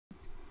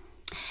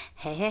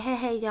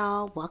Hey,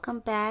 y'all.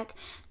 Welcome back.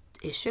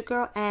 It's your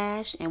girl,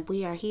 Ash, and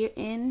we are here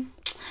in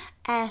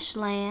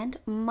Ashland,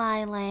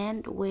 my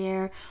land,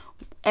 where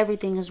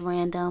everything is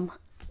random.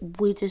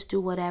 We just do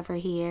whatever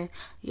here.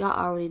 Y'all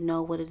already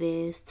know what it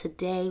is.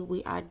 Today,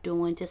 we are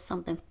doing just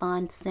something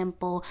fun,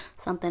 simple,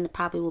 something that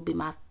probably will be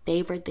my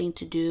favorite thing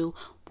to do,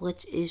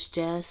 which is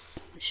just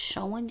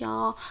showing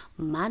y'all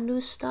my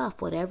new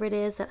stuff, whatever it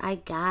is that I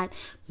got,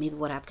 maybe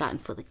what I've gotten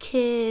for the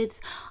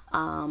kids.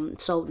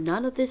 So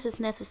none of this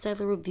is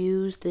necessarily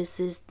reviews. This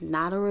is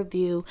not a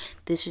review.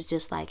 This is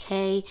just like,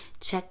 hey,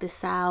 check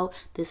this out.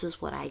 This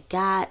is what I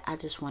got. I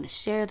just want to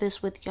share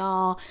this with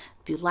y'all.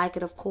 If you like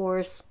it, of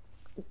course,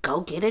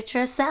 go get it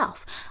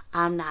yourself.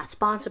 I'm not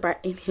sponsored by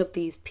any of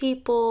these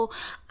people.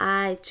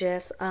 I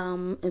just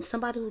am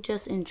somebody who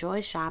just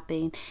enjoys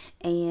shopping,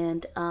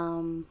 and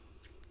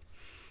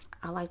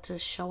I like to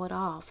show it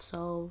off.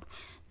 So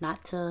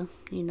not to,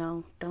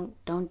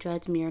 don't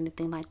judge me or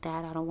anything like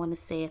that. I don't want to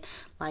say it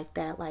like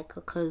that,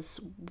 because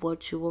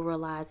what you will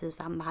realize is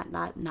I'm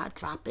not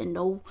dropping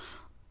no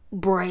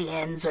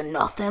brands or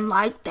nothing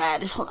like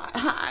that. It's like,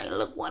 hi,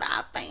 look what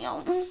I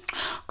found,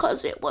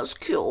 because it was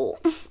cute.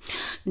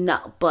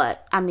 No,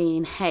 but I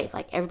mean, hey,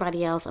 like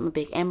everybody else, I'm a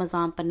big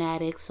Amazon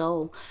fanatic,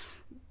 so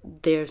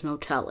there's no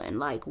telling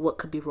like what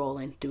could be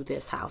rolling through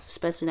this house,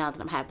 especially now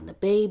that I'm having the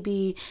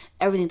baby.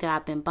 Everything that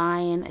I've been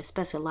buying,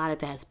 especially a lot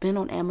of it has been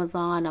on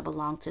Amazon. I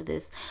belong to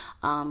this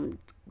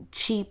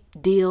cheap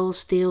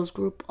steals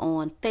group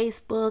on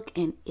Facebook,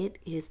 and it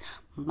is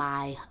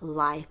my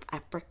life. I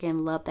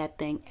freaking love that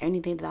thing.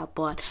 Anything that I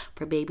bought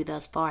for baby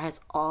thus far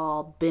has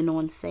all been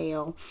on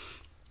sale.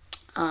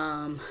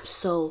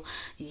 So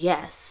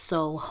yes,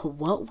 so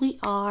what we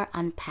are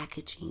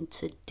unpackaging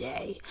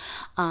today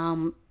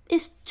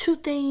is two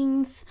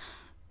things.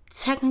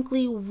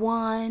 Technically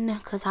one,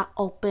 because I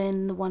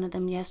opened one of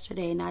them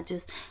yesterday and I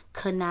just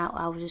could not,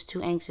 I was just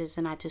too anxious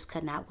and I just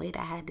could not wait.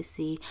 I had to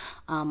see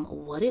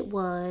what it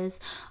was.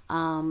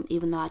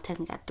 Even though I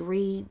technically got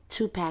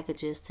two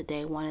packages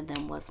today. One of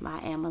them was my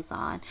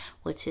Amazon,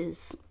 which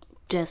is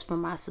just for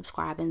my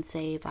subscribe and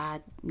save. I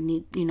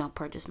need,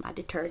 purchase my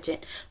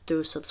detergent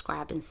through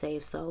subscribe and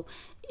save. So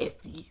if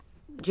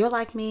you're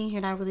like me,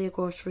 you're not really a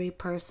grocery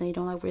person, you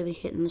don't like really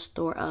hitting the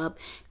store up,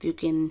 if you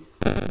can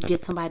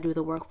get somebody to do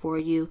the work for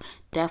you,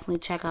 definitely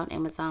check out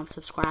Amazon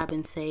subscribe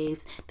and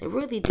saves. They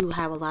really do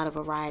have a lot of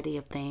variety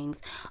of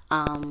things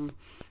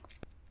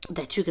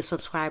that you can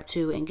subscribe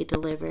to and get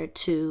delivered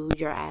to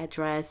your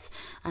address.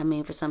 I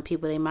mean, for some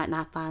people, they might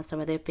not find some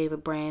of their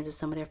favorite brands or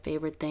some of their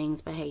favorite things,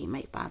 but hey, you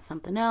might find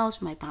something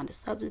else, you might find a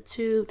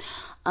substitute.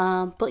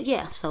 But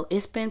yeah, so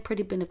it's been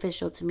pretty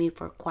beneficial to me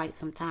for quite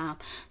some time.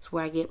 It's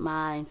where I get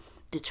my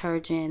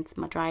detergents,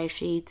 my dryer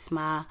sheets,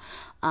 my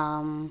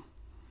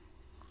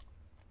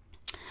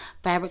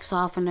fabric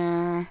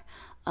softener.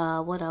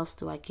 What else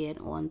do I get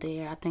on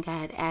there? I think I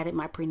had added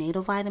my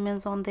prenatal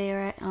vitamins on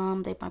there.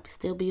 They might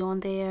still be on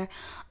there.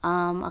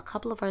 A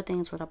couple of other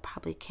things that I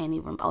probably can't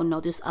even. Oh no,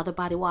 this other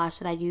body wash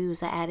that I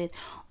use, I added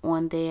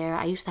on there.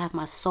 I used to have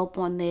my soap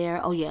on there.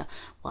 Oh yeah,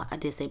 well I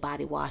did say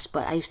body wash,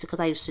 but because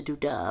I used to do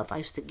Dove. I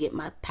used to get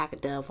my pack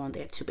of Dove on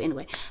there too. But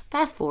anyway,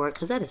 fast forward,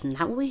 because that is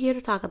not what we're here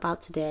to talk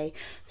about today.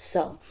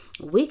 So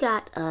we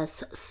got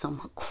us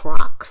some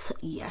Crocs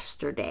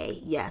yesterday.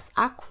 Yes,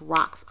 our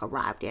Crocs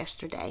arrived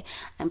yesterday,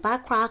 and by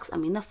Crocs I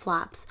mean the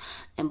flops.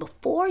 And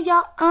before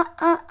y'all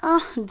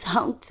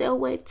don't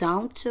do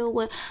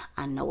it.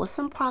 I know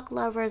some Croc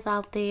lovers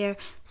out there,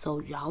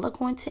 so y'all are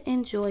going to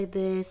enjoy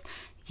this.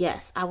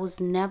 Yes, I was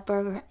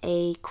never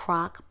a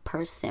Croc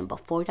person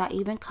before y'all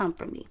even come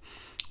for me.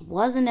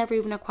 Wasn't ever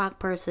even a Croc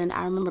person.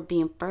 I remember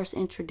being first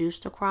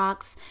introduced to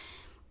Crocs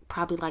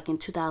probably like in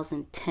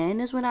 2010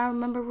 is when I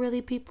remember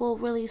people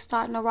really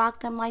starting to rock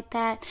them like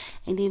that.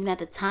 And even at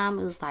the time,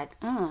 it was like,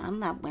 I'm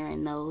not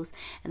wearing those.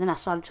 And then I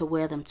started to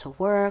wear them to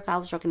work. I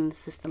was working in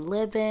assisted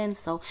living,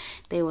 so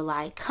they were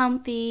like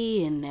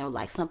comfy, and they were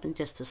like something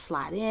just to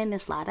slide in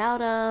and slide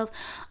out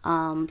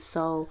of.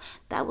 So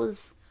that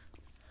was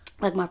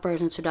like my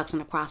first introduction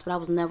to Crocs, but I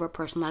was never a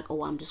person like,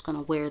 oh, I'm just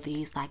gonna wear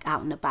these like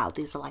out and about.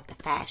 These are like the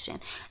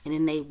fashion. And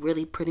then they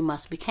really pretty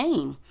much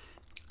became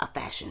a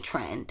fashion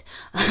trend.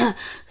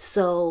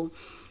 So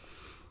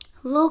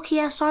low-key,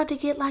 I started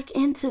to get like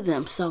into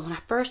them. So when I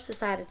first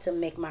decided to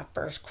make my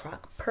first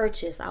Croc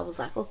purchase, I was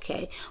like,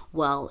 okay,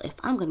 well, if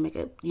I'm gonna make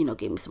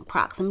give me some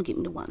Crocs, I'm gonna give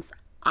me the ones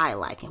I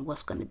like and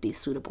what's going to be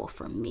suitable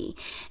for me.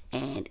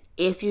 And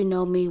if you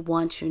know me,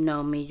 once you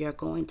know me, you're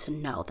going to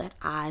know that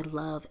I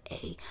love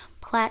a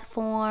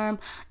platform,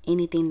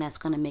 anything that's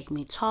going to make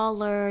me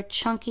taller,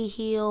 chunky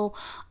heel,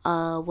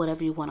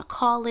 whatever you want to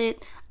call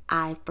it.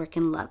 I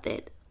freaking love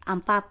it.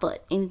 I'm 5 foot.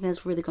 Anything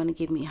that's really going to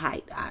give me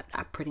height,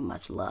 I pretty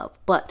much love.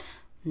 But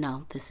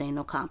no, this ain't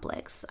no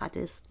complex.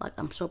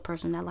 I'm still a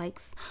person that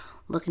likes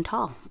looking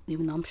tall,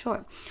 even though I'm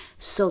short.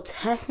 So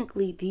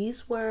technically,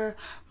 these were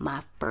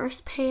my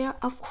first pair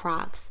of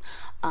Crocs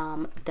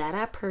that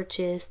I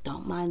purchased.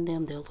 Don't mind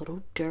them. They're a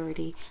little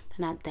dirty.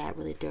 They're not that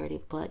really dirty,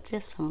 but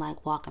just from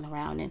like walking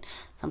around and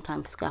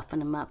sometimes scuffing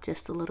them up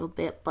just a little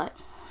bit. But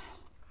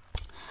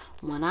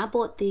When I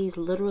bought these,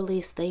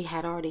 literally they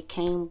had already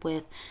came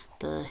with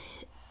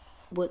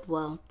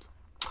well,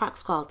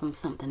 Crocs calls them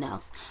something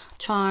else.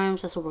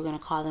 Charms, that's what we're gonna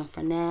call them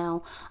for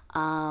now.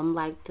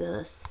 Like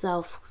the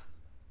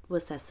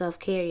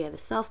self-care? Yeah, the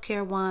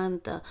self-care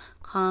one, the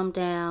calm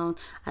down.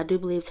 I do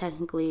believe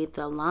technically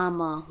the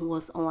llama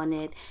was on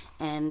it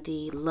and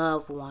the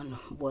love one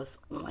was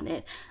on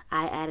it.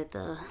 I added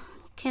the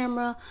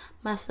camera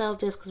myself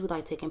just because we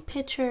like taking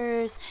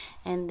pictures,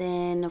 and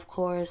then of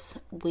course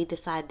we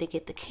decided to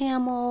get the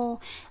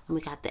camel, and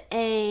we got the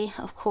A,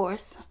 of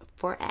course,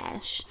 for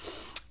Ash,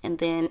 and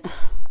then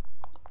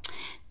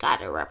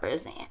gotta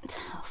represent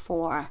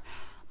for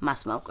my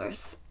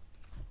smokers.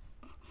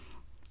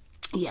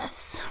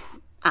 Yes,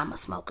 I'm a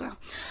smoker.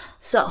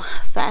 So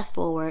fast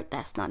forward,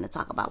 that's nothing to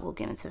talk about. We'll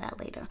get into that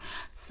later.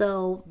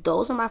 So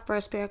those are my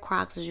first pair of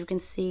Crocs. As you can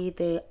see,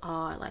 they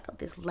are like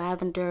this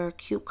lavender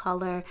cute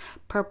color.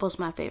 Purple's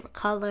my favorite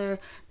color.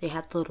 They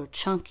have the little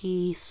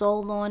chunky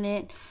sole on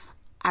it.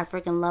 I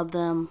freaking love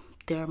them.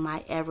 They're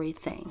my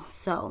everything.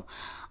 So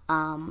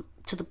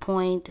to the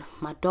point,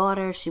 my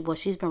daughter,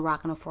 she's been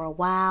rocking them for a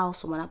while.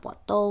 So when I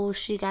bought those,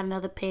 she got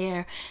another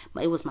pair.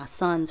 It was my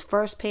son's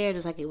first pair,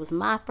 just like it was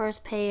my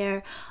first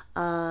pair.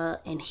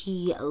 And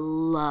he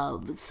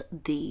loves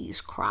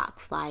these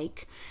Crocs.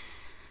 Like,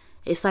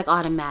 it's like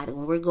automatic.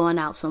 When we're going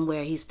out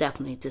somewhere, he's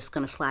definitely just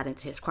gonna slide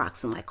into his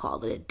Crocs and like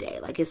call it a day.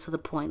 Like, it's to the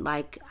point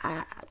like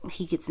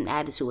he gets an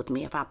attitude with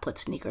me if I put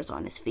sneakers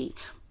on his feet.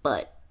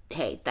 But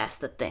hey, that's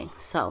the thing.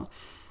 So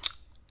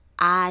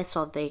I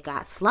saw they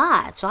got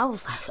slides, so I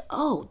was like,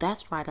 oh,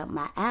 that's right up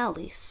my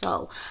alley.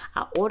 So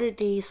I ordered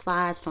these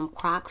slides from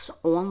Crocs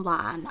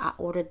online. I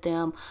ordered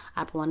them,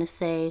 I want to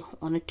say,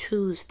 on a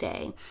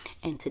Tuesday,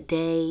 and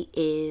today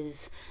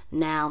is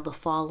now the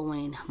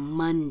following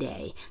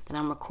Monday that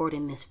I'm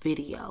recording this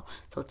video.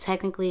 So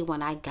technically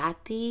when I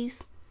got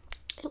these,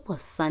 it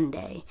was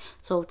Sunday.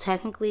 So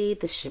technically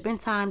the shipping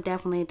time,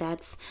 definitely,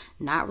 that's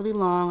not really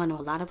long. I know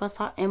a lot of us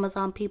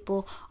Amazon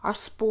people are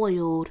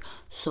spoiled,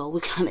 so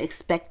we kind of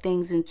expect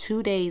things in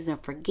 2 days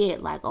and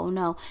forget, like, oh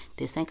no,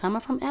 this ain't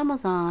coming from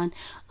Amazon,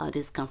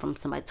 this come from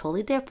somebody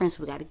totally different,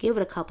 so we got to give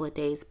it a couple of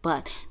days.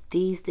 But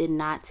these did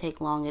not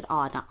take long at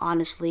all. Now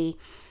honestly,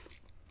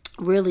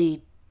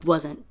 really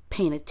wasn't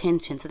paying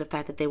attention to the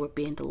fact that they were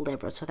being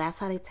delivered. So that's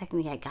how they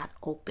technically had got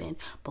open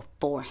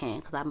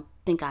beforehand, because I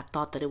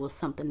thought that it was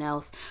something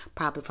else,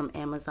 probably from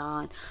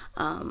Amazon.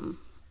 And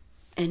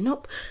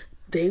nope,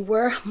 they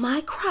were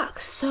my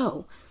Crocs.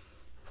 So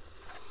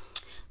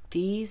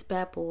these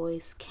bad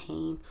boys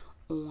came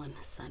on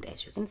Sunday.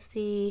 As you can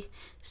see,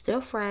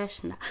 still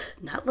fresh,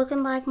 not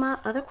looking like my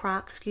other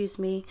Crocs, excuse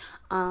me.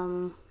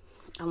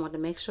 I wanted to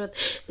make sure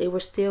they were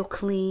still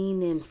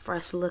clean and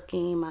fresh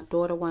looking. My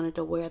daughter wanted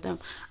to wear them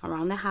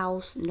around the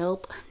house.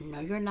 Nope, no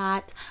you're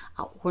not.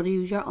 I'll order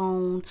you your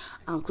own,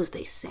 because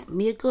they sent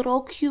me a good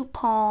old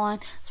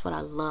coupon. That's what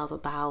I love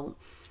about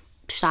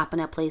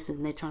shopping at places,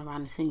 and they turn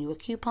around and send you a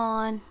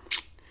coupon.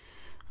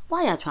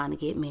 Why y'all trying to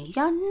get me?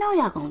 Y'all know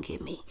y'all gonna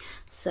get me.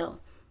 So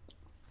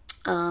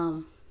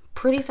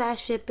pretty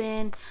fast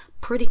shipping,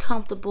 pretty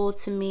comfortable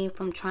to me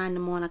from trying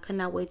them on. I could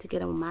not wait to get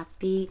them on my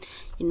feet.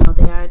 You know,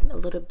 they are a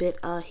little bit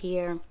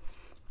here,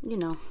 you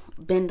know,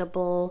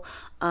 bendable.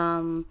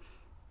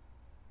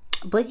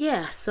 But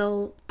yeah,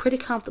 so pretty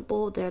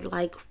comfortable. They're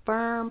like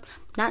firm,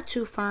 not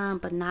too firm,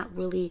 but not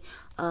really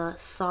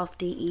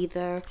softy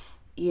either,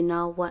 you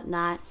know,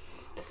 whatnot.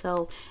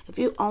 So if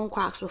you own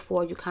Crocs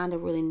before, you kind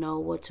of really know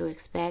what to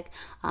expect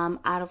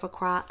out of a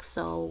Croc.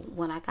 So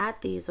when I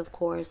got these, of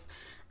course,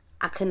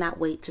 I could not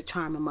wait to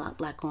charm them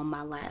up like on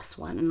my last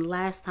one. And the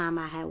last time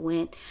I had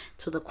went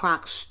to the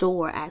Crocs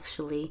store,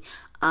 actually,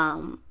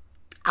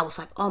 I was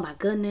like, oh my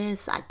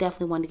goodness, I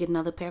definitely wanted to get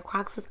another pair of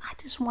Crocs. I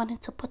just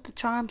wanted to put the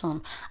charms on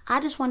them. I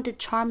just wanted to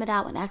charm it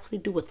out and actually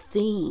do a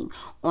theme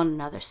on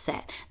another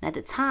set. And at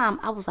the time,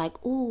 I was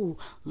like, ooh,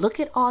 look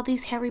at all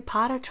these Harry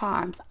Potter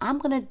charms. I'm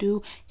going to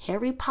do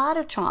Harry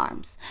Potter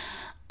charms.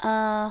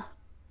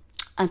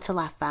 Until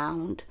I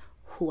found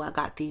who I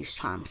got these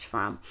charms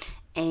from.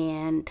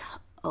 And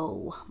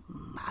oh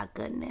my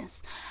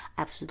goodness,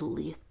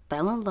 absolutely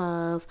fell in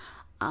love.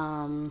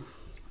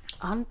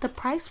 The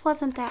price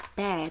wasn't that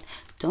bad.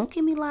 Don't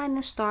get me lying,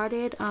 this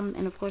started.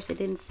 And of course they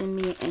didn't send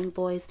me an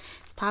invoice.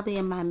 It's probably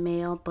in my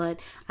mail, but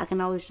I can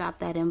always drop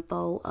that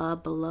info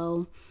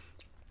below.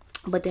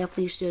 But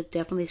definitely, you should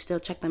definitely still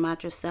check them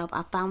out yourself.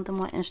 I found them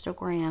on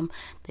Instagram.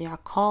 They are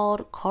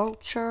called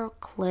Culture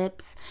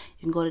Clips.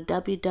 You can go to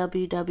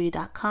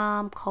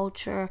www.com,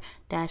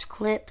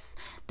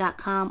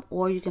 culture-clips.com,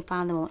 or you can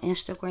find them on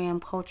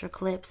Instagram, Culture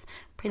Clips.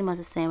 Pretty much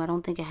the same. I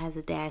don't think it has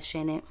a dash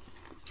in it.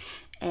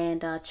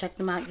 And check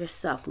them out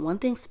yourself. One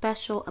thing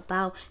special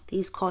about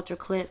these Culture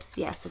Clips,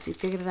 yes, if you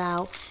figured it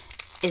out,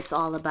 it's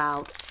all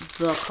about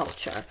the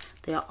culture.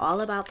 They are all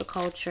about the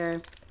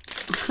culture.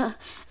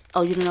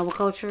 Oh, you don't know what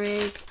culture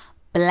is?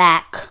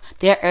 Black.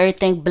 They're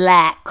everything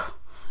black.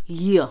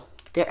 Yeah,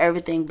 they're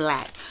everything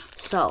black.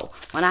 So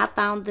when I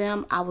found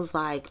them, I was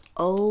like,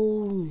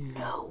 oh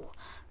no,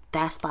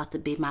 that's about to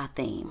be my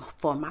theme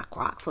for my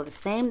Crocs. So the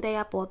same day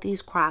I bought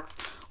these Crocs,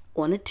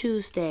 on a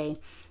Tuesday.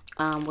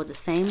 Was the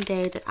same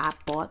day that I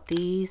bought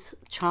these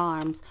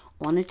charms,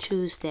 on a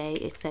Tuesday,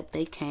 except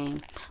they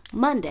came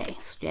Monday.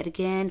 So yet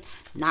again,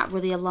 not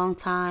really a long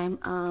time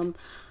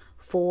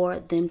for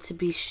them to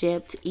be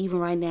shipped. Even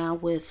right now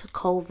with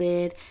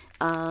COVID,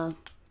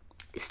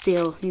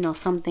 still, you know,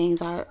 some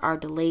things are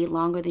delayed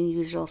longer than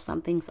usual.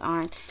 Some things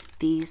aren't.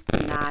 These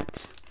do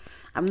not.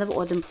 I've never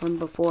ordered them from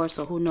before,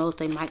 so who knows,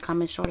 they might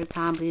come in shorter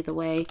time, but either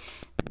way,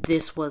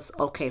 this was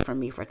okay for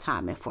me for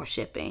time and for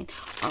shipping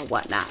or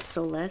whatnot.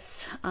 So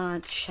let's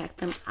check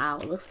them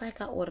out. It looks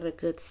like I ordered a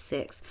good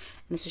 6,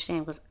 and it's a shame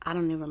because I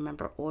don't even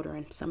remember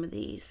ordering some of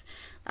these.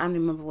 I don't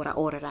remember what I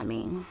ordered, I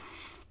mean.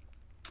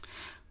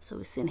 So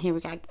we're sitting here, we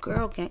got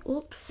Girl Gang.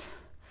 Oops.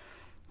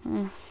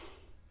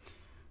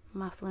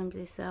 My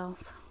flimsy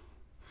self.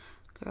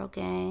 Girl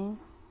Gang.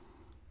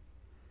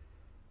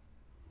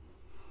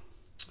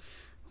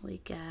 We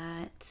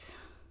got,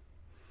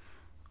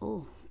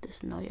 oh,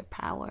 this Know Your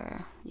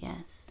Power.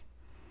 Yes.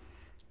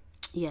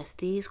 Yes,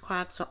 these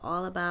Crocs are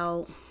all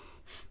about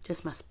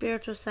just my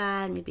spiritual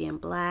side, me being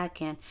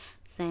black, and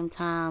same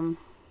time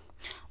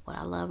what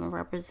I love and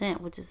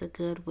represent, which is a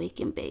good wake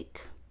and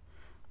bake.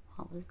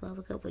 Always love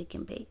a good wake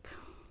and bake.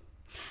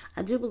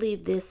 I do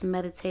believe this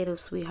meditative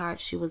sweetheart,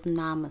 she was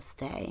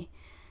Namaste. I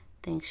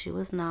think she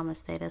was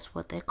Namaste. That's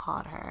what they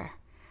called her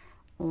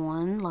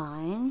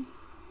online.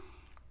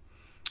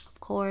 Of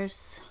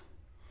course,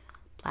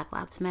 Black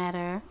Lives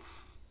Matter.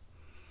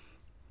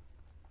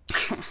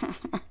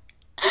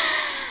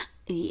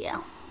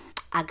 Yeah,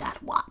 I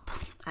got WAP.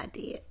 I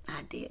did.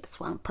 That's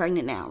why I'm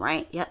pregnant now,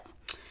 right? Yep.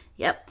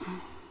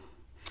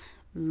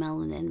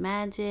 Melanin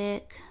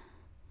Magic.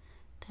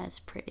 That's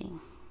pretty.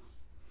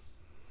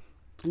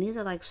 And these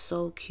are like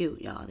so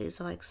cute, y'all. These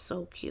are like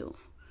so cute.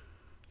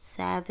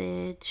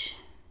 Savage.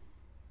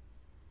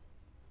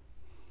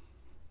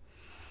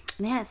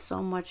 And it has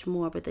so much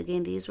more, but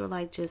again, these were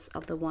like just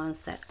of the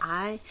ones that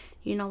I,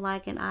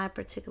 like, and I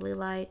particularly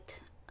liked.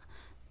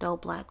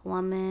 Dope Black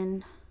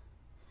Woman.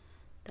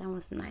 That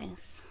was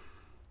nice.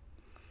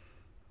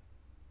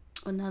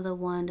 Another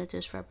one that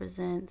just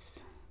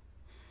represents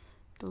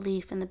the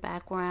leaf in the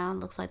background.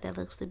 Looks like that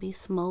looks to be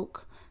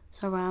smoke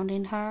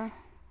surrounding her.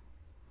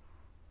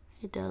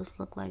 It does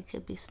look like it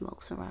could be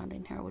smoke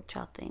surrounding her. What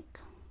y'all think?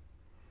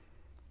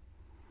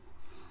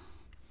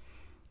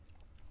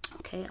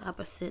 Okay,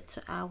 opposite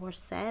to our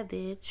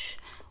Savage,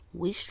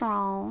 We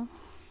Strong.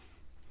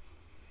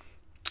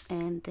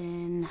 And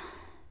then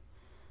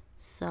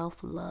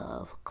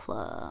Self-Love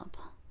Club.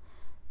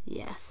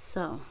 Yes,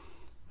 so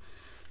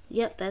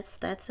yep,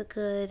 that's a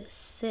good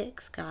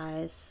 6,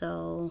 guys.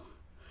 So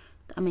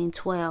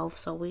 12.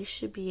 So we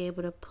should be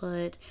able to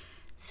put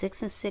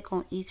 6 and 6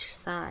 on each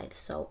side.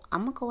 So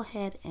I'm gonna go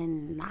ahead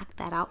and knock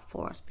that out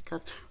for us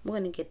because we're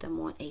gonna get them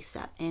on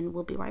ASAP, and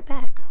we'll be right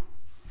back.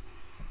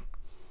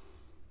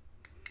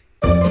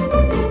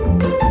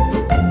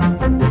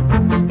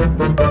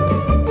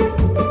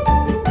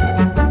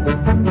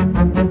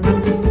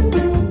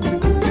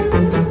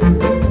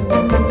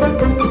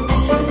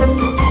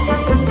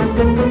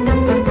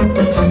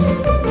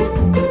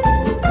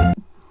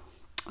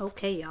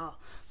 Okay, y'all,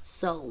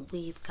 so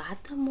we've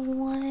got them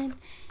on,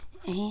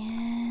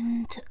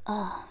 and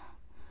I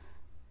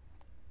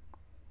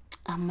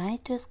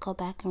might just go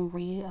back and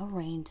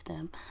rearrange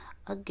them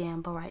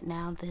again, but right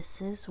now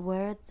this is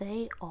where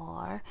they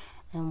are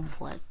and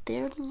what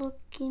they're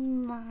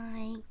looking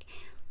like.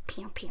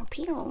 Pew pew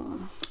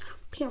pew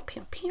pew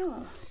pew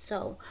pew.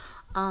 So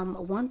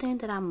one thing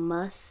that I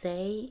must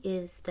say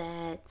is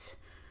that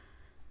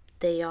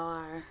they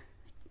are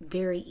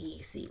very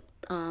easy.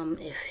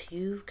 If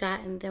you've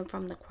gotten them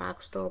from the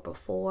Croc store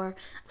before,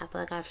 I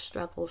feel like I've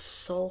struggled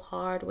so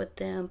hard with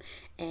them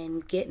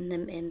and getting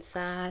them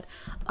inside.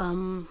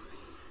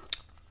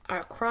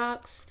 Our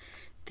Crocs,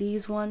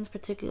 these ones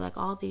particularly, like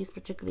all these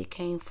particularly,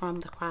 came from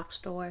the Croc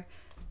store,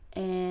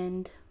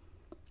 and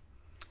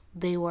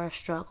they were a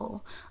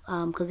struggle,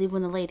 because even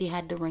when the lady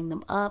had to ring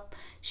them up,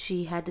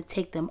 she had to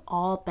take them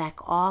all back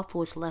off,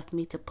 which left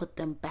me to put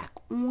them back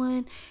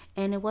on,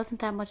 and it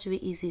wasn't that much of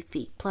an easy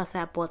feat. Plus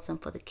I bought some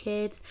for the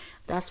kids.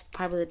 That's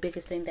probably the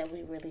biggest thing that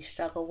we really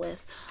struggle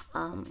with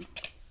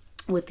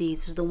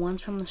these. The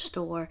ones from the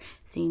store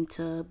seem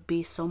to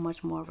be so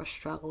much more of a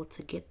struggle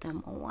to get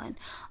them on.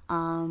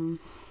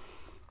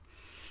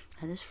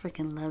 I just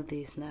freaking love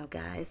these now,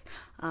 guys.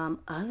 Other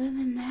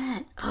than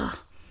that,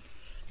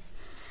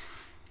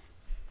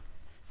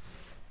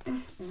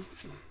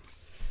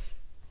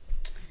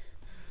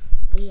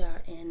 we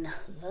are in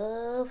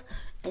love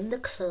in the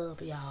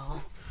club,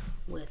 y'all,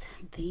 with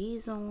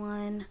these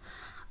on.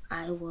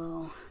 I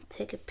will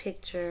take a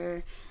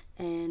picture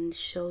and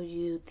show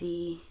you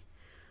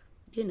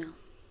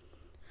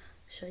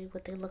show you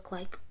what they look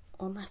like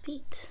on my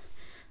feet.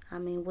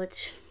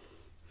 Which,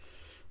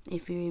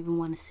 if you even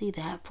want to see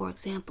that, for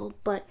example.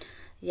 But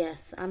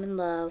yes, I'm in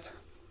love.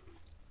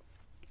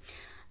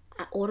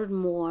 I ordered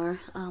more,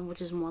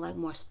 which is more like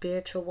more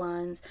spiritual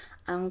ones.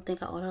 I don't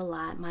think I ordered a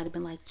lot. Might have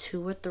been like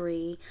 2 or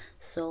 3.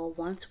 So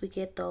once we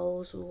get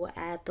those, we will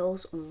add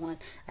those on.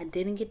 I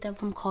didn't get them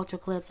from Culture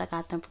Clips. I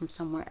got them from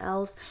somewhere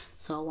else.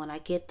 So when I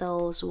get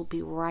those, we'll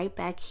be right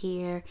back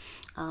here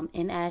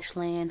in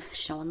Ashland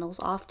showing those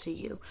off to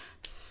you.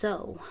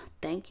 So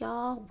thank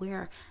y'all.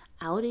 We're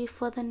outie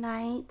for the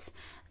night.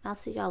 I'll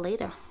see y'all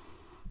later.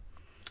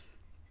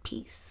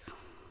 Peace.